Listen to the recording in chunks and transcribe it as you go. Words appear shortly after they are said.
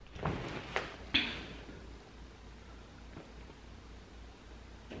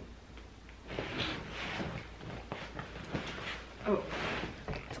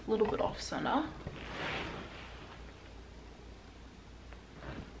little bit off center.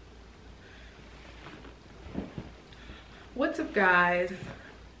 What's up, guys?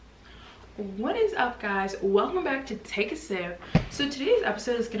 What is up, guys? Welcome back to Take a Sip. So today's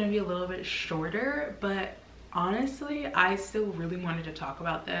episode is going to be a little bit shorter, but honestly I still really wanted to talk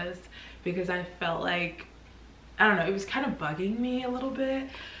about this because I felt like, I don't know, it was kind of bugging me a little bit.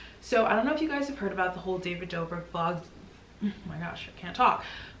 So I don't know if you guys have heard about the whole David Dobrik vlog, oh my gosh, I can't talk,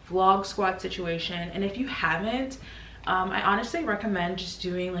 vlog squad situation. And if you haven't, I honestly recommend just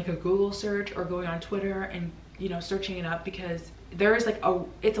doing like a Google search or going on Twitter and, you know, searching it up, because there is like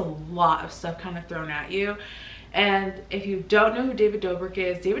it's a lot of stuff kind of thrown at you. And if you don't know who David Dobrik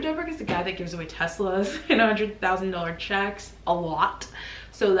is the guy that gives away Teslas and $100,000 checks a lot.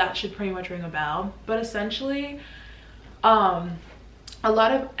 So that should pretty much ring a bell. But essentially, a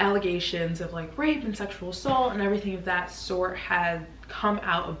lot of allegations of like rape and sexual assault and everything of that sort had come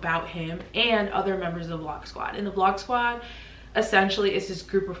out about him and other members of the Vlog Squad. And the Vlog Squad essentially is this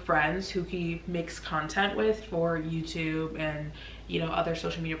group of friends who he makes content with for YouTube and, you know, other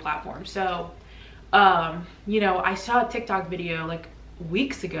social media platforms. So you know, I saw a TikTok video like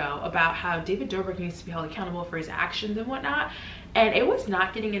weeks ago about how David Dobrik needs to be held accountable for his actions and whatnot, and it was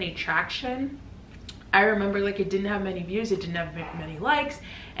not getting any traction. I remember like it didn't have many views, it didn't have many likes,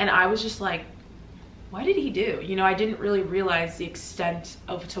 and I was just like, what did he do? You know, I didn't really realize the extent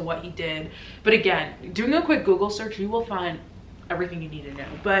to what he did. But again, doing a quick Google search, you will find everything you need to know.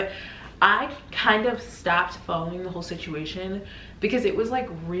 But I kind of stopped following the whole situation because it was like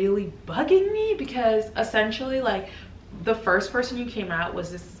really bugging me, because essentially like the first person who came out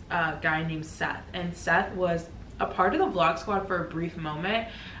was this guy named Seth, and Seth was a part of the Vlog Squad for a brief moment.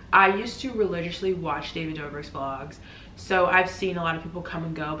 I used to religiously watch David Dobrik's vlogs, so I've seen a lot of people come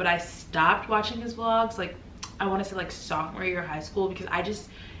and go, but I stopped watching his vlogs like, I want to say like sophomore year of high school, because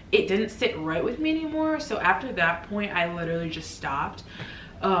it didn't sit right with me anymore. So after that point I literally just stopped.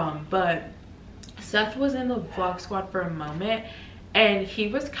 But Seth was in the Vlog Squad for a moment, and he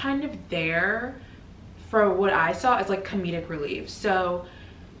was kind of there for what I saw as like comedic relief. So,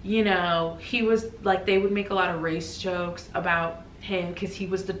 you know, he was like, they would make a lot of race jokes about him because he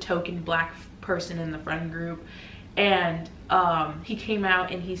was the token black person in the friend group. And he came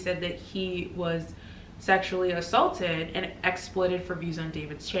out and he said that he was sexually assaulted and exploited for views on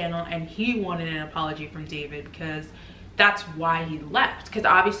David's channel, and he wanted an apology from David because that's why he left. Because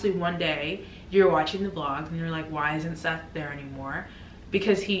obviously one day you're watching the vlogs and you're like, why isn't Seth there anymore?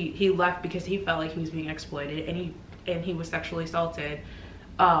 Because he left because he felt like he was being exploited, and he was sexually assaulted,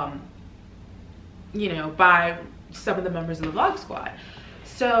 you know, by some of the members of the Vlog Squad.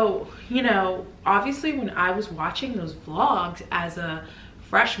 So, you know, obviously when I was watching those vlogs as a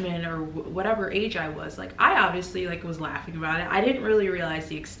freshman or whatever age I was, like I obviously like was laughing about it. I didn't really realize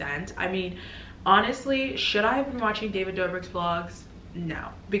the extent. I mean, honestly, should I have been watching David Dobrik's vlogs? No,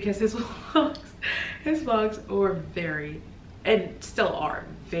 because his vlogs were very, and still are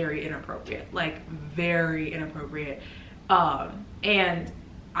very inappropriate, like very inappropriate. And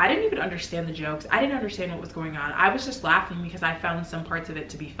I didn't even understand the jokes. I didn't understand what was going on. I was just laughing because I found some parts of it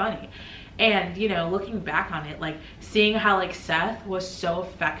to be funny. And, you know, looking back on it, like seeing how like Seth was so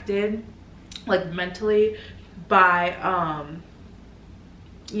affected like mentally by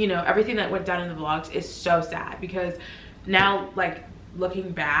you know, everything that went down in the vlogs is so sad. Because now, like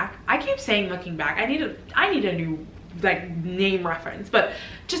looking back, I keep saying looking back, I need a new like name reference, but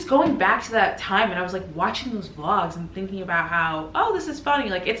just going back to that time, and I was like watching those vlogs and thinking about how, oh, this is funny.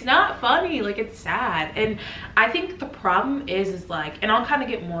 Like it's not funny, like it's sad. And I think the problem is like, and I'll kind of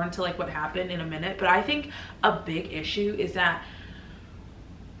get more into like what happened in a minute, but I think a big issue is that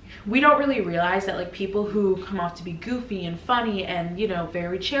we don't really realize that like people who come off to be goofy and funny and, you know,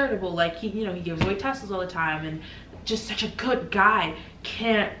 very charitable, like he, you know, he gives away Teslas all the time and just such a good guy,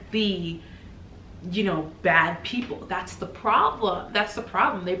 can't be, you know, bad people. That's the problem. That's the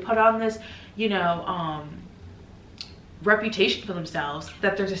problem. They put on this, you know, reputation for themselves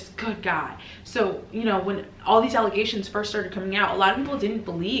that they're this good guy. So, you know, when all these allegations first started coming out, a lot of people didn't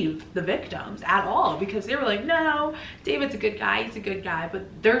believe the victims at all, because they were like, no, David's a good guy, he's a good guy. But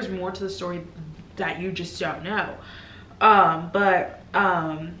there's more to the story that you just don't know.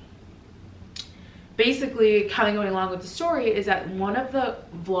 Basically, kind of going along with the story, is that one of the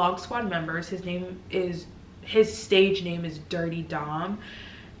Vlog Squad members, his stage name is Dirty Dom.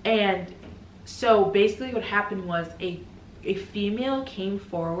 And so basically what happened was a female came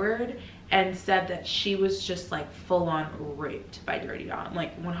forward and said that she was just like full on raped by Dirty Dom,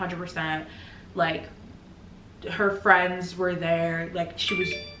 like 100%. Like her friends were there, like she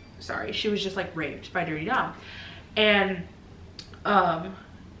was just like raped by Dirty Dom. And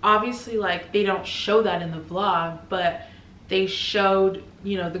obviously like they don't show that in the vlog, but they showed,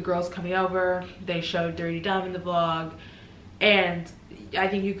 you know, the girls coming over, they showed Dirty Dumb in the vlog, and I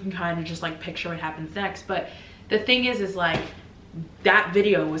think you can kind of just like picture what happens next. But the thing is like that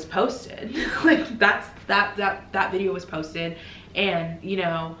video was posted. Like that video was posted, and you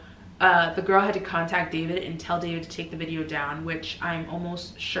know, the girl had to contact David and tell David to take the video down, which I'm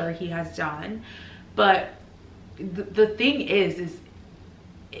almost sure he has done. But the thing is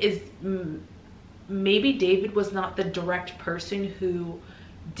maybe David was not the direct person who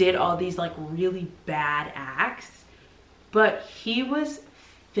did all these like really bad acts, but he was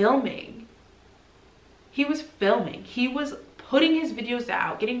filming. He was putting his videos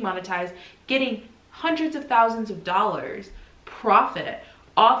out, getting monetized, getting hundreds of thousands of dollars profit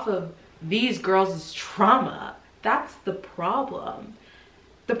off of these girls' trauma. That's the problem.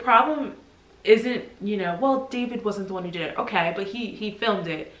 The problem isn't, you know, well, David wasn't the one who did it. Okay, but he filmed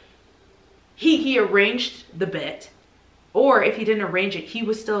it. He arranged the bit. Or if he didn't arrange it, he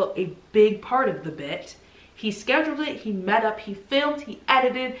was still a big part of the bit. He scheduled it, he met up, he filmed, he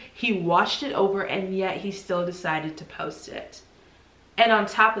edited, he watched it over, and yet he still decided to post it. And on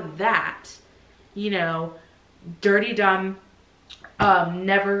top of that, you know, Dirty Dumb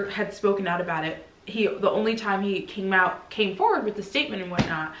never had spoken out about it. The only time he came forward with the statement and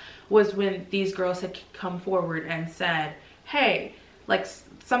whatnot was when these girls had come forward and said, hey, like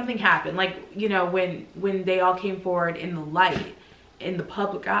something happened. Like, you know, when they all came forward in the light, in the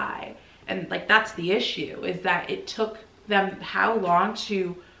public eye. And like, that's the issue, is that it took them how long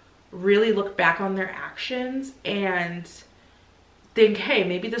to really look back on their actions and think, hey,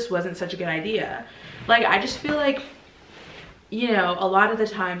 maybe this wasn't such a good idea. Like, I just feel like, you know, a lot of the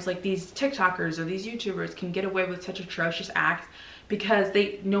times, like, these TikTokers or these YouTubers can get away with such atrocious acts because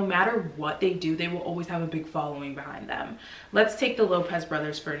they, no matter what they do, they will always have a big following behind them. Let's take the Lopez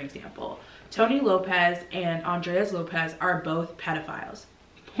brothers for an example. Tony Lopez and Andres Lopez are both pedophiles,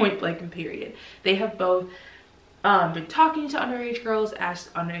 point blank and period. They have both been talking to underage girls,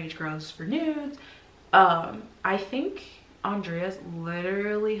 asked underage girls for nudes. I think Andreas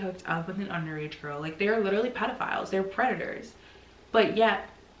literally hooked up with an underage girl. Like, they're literally pedophiles, they're predators. But yet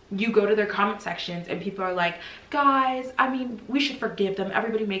you go to their comment sections and people are like, guys, I mean, we should forgive them,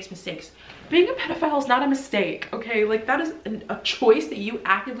 everybody makes mistakes. Being a pedophile is not a mistake, okay? Like, that is a choice that you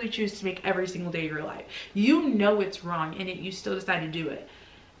actively choose to make every single day of your life. You know it's wrong, and yet you still decide to do it.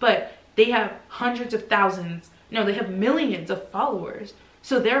 But they have hundreds of thousands, no, they have millions of followers.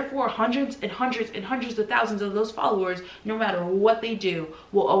 So therefore, hundreds and hundreds and hundreds of thousands of those followers, no matter what they do,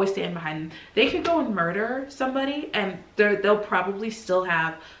 will always stand behind them. They could go and murder somebody and they'll probably still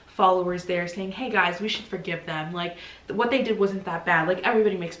have followers there saying, hey guys, we should forgive them. Like, what they did wasn't that bad. Like,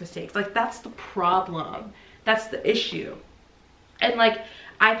 everybody makes mistakes. Like, that's the problem. That's the issue. And like,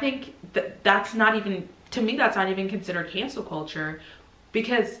 I think that's not even, to me, that's not even considered cancel culture,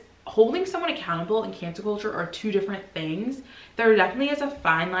 because holding someone accountable and cancel culture are two different things. There definitely is a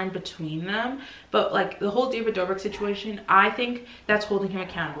fine line between them, but like the whole David Dobrik situation, I think that's holding him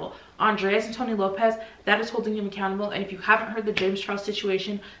accountable. Andreas and Tony Lopez, that is holding him accountable. And if you haven't heard the James Charles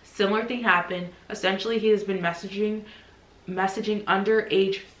situation, similar thing happened. Essentially, he has been messaging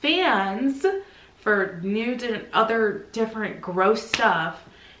underage fans for nudes and other different gross stuff,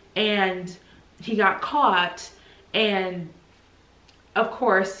 and he got caught. And of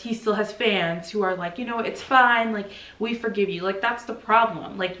course, he still has fans who are like, you know, it's fine, like, we forgive you. Like, that's the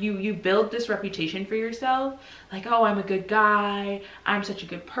problem. Like, you build this reputation for yourself, like, oh, I'm a good guy, I'm such a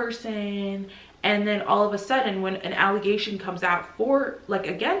good person, and then all of a sudden, when an allegation comes out for, like,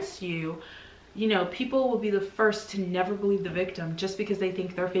 against you, you know, people will be the first to never believe the victim just because they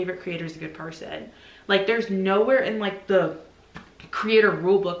think their favorite creator is a good person. Like, there's nowhere in, like, the creator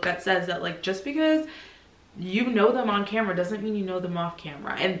rule book that says that, like, just because you know them on camera doesn't mean you know them off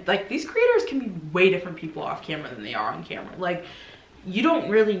camera. And like, these creators can be way different people off camera than they are on camera. Like, you don't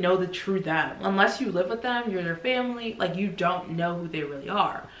really know the true them unless you live with them, you're their family. Like, you don't know who they really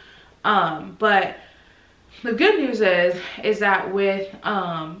are. But the good news is that with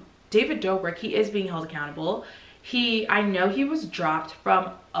David Dobrik, he is being held accountable. I know he was dropped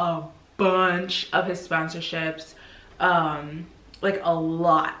from a bunch of his sponsorships, like a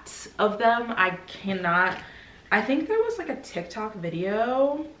lot of them. I think there was like a TikTok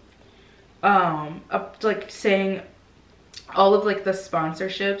video like saying all of like the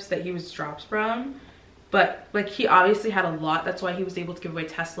sponsorships that he was dropped from, but like, he obviously had a lot. That's why he was able to give away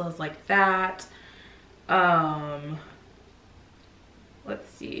Teslas like that. Let's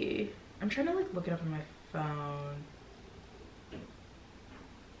see, I'm trying to like look it up on my phone.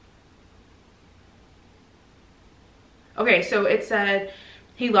 Okay, so it said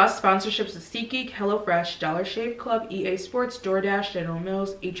He lost sponsorships with SeatGeek, HelloFresh, Dollar Shave Club, EA Sports, DoorDash, General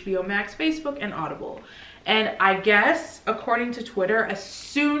Mills, HBO Max, Facebook, and Audible. And I guess, according to Twitter, as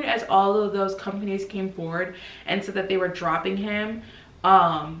soon as all of those companies came forward and said that they were dropping him,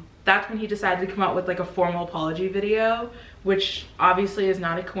 that's when he decided to come out with like a formal apology video, which obviously is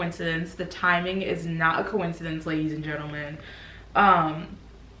not a coincidence. The timing is not a coincidence, ladies and gentlemen. But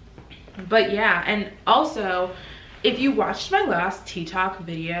yeah, and also, if you watched my last T-Talk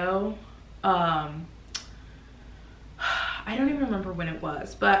video, I don't even remember when it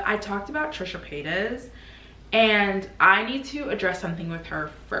was, but I talked about Trisha Paytas, and I need to address something with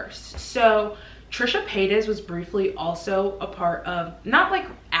her first. So Trisha Paytas was briefly also a part of, not like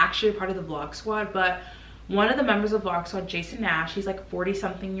actually a part of the Vlog Squad, but one of the members of Vlog Squad, Jason Nash, he's like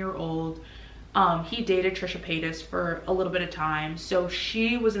 40-something year old. He dated Trisha Paytas for a little bit of time, so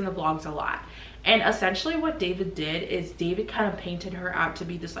she was in the vlogs a lot. And essentially what David did is David kind of painted her out to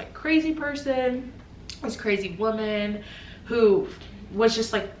be this like crazy person, this crazy woman who was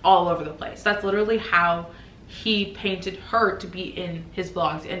just like all over the place. That's literally how he painted her to be in his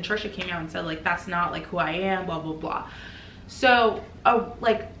vlogs. And Trisha came out and said like, that's not like who I am, blah, blah, blah. So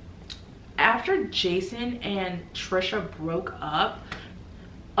like after Jason and Trisha broke up,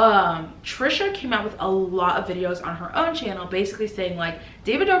 Trisha came out with a lot of videos on her own channel basically saying like,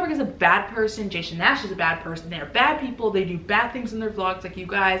 David Dobrik is a bad person, Jason Nash is a bad person, they're bad people, they do bad things in their vlogs, like you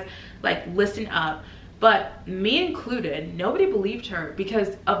guys, like listen up. But me included, nobody believed her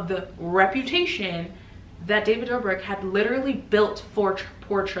because of the reputation that David Dobrik had literally built for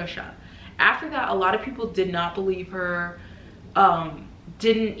poor Trisha. After that, a lot of people did not believe her,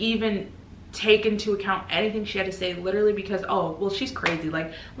 didn't even take into account anything she had to say, literally because, oh, well, she's crazy,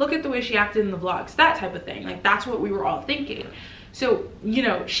 like look at the way she acted in the vlogs, that type of thing. Like that's what we were all thinking. So, you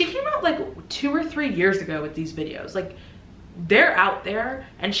know, she came out like 2 or 3 years ago with these videos. Like they're out there,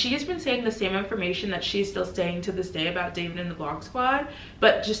 and she has been saying the same information that she's still saying to this day about David and the Vlog Squad,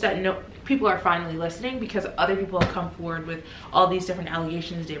 but just that no people are finally listening because other people have come forward with all these different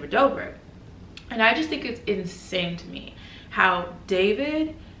allegations of David Dobrik. And I just think it's insane to me how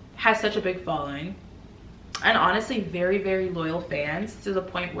David has such a big following and honestly very, very loyal fans, to the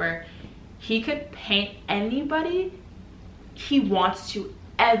point where he could paint anybody he wants to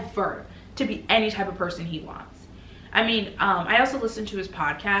ever to be any type of person he wants. I mean, I also listened to his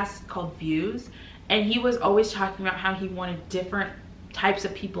podcast called Views, and he was always talking about how he wanted different types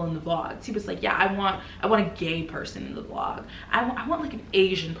of people in the vlogs. He was like, yeah, I want a gay person in the vlog. I want like an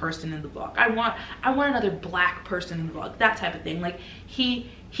Asian person in the vlog. I want another black person in the vlog, that type of thing. Like he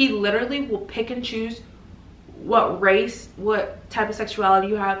literally will pick and choose what race, what type of sexuality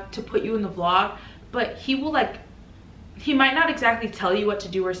you have to put you in the vlog, but he will like, he might not exactly tell you what to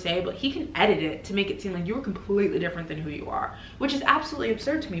do or say, but he can edit it to make it seem like you're completely different than who you are, which is absolutely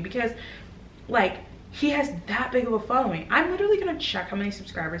absurd to me because like he has that big of a following. I'm literally gonna check how many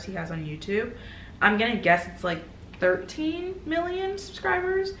subscribers he has on YouTube. I'm gonna guess it's like 13 million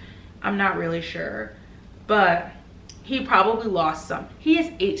subscribers. I'm not really sure, but he probably lost some. He has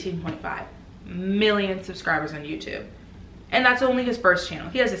 18.5 million subscribers on YouTube, and that's only his first channel.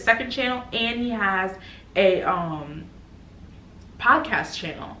 He has a second channel, and he has a podcast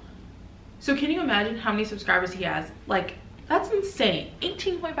channel. So can you imagine how many subscribers he has? Like that's insane.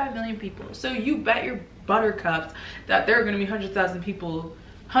 18.5 million people. So you bet your buttercups that there are going to be hundreds of thousands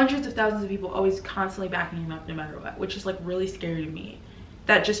of people always constantly backing him up no matter what, which is like really scary to me.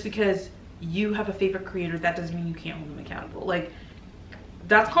 That just because you have a favorite creator, that doesn't mean you can't hold them accountable. Like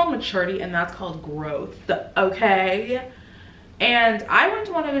that's called maturity, and that's called growth, okay? And I went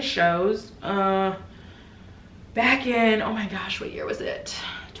to one of his shows back in, oh my gosh, what year was it?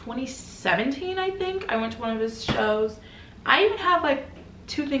 2017, I think. I went to one of his shows. I even have like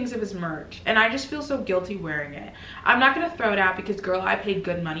 2 things of his merch, and I just feel so guilty wearing it. I'm not gonna throw it out because girl, I paid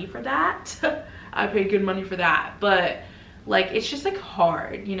good money for that. I paid good money for that, but like it's just like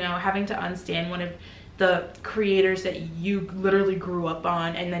hard, you know, having to unstand one of the creators that you literally grew up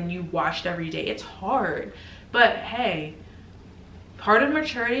on and then you watched every day. It's hard, but hey, part of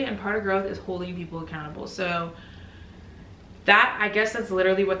maturity and part of growth is holding people accountable. So that, I guess that's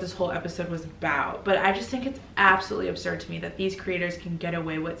literally what this whole episode was about. But I just think it's absolutely absurd to me that these creators can get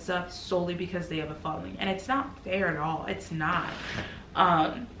away with stuff solely because they have a following, and it's not fair at all. It's not.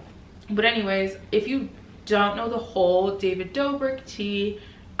 But anyways, if you don't know the whole David Dobrik tea,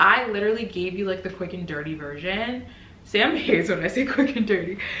 I literally gave you like the quick and dirty version. Sam hates when I say quick and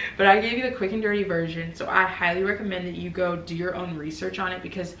dirty, but I gave you the quick and dirty version. So I highly recommend that you go do your own research on it,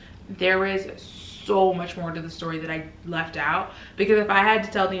 because there is so much more to the story that I left out. Because if I had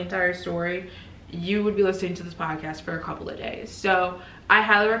to tell the entire story, you would be listening to this podcast for a couple of days. So I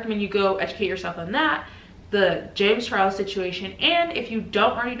highly recommend you go educate yourself on that, the James Charles situation. And if you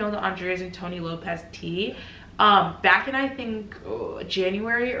don't already know the Andres and Tony Lopez tea, back in I think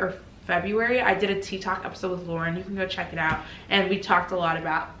January or February, I did a tea talk episode with Lauren. You can go check it out, and we talked a lot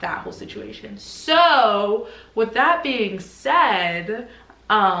about that whole situation. So with that being said,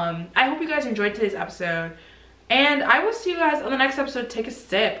 I hope you guys enjoyed today's episode, and I will see you guys on the next episode. Take a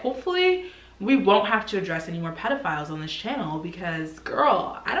sip. Hopefully we won't have to address any more pedophiles on this channel, because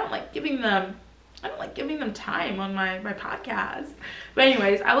girl, I don't like giving them time on my podcast. But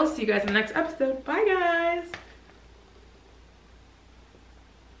anyways, I will see you guys in the next episode. Bye guys.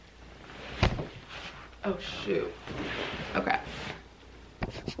 Oh shoot. Okay.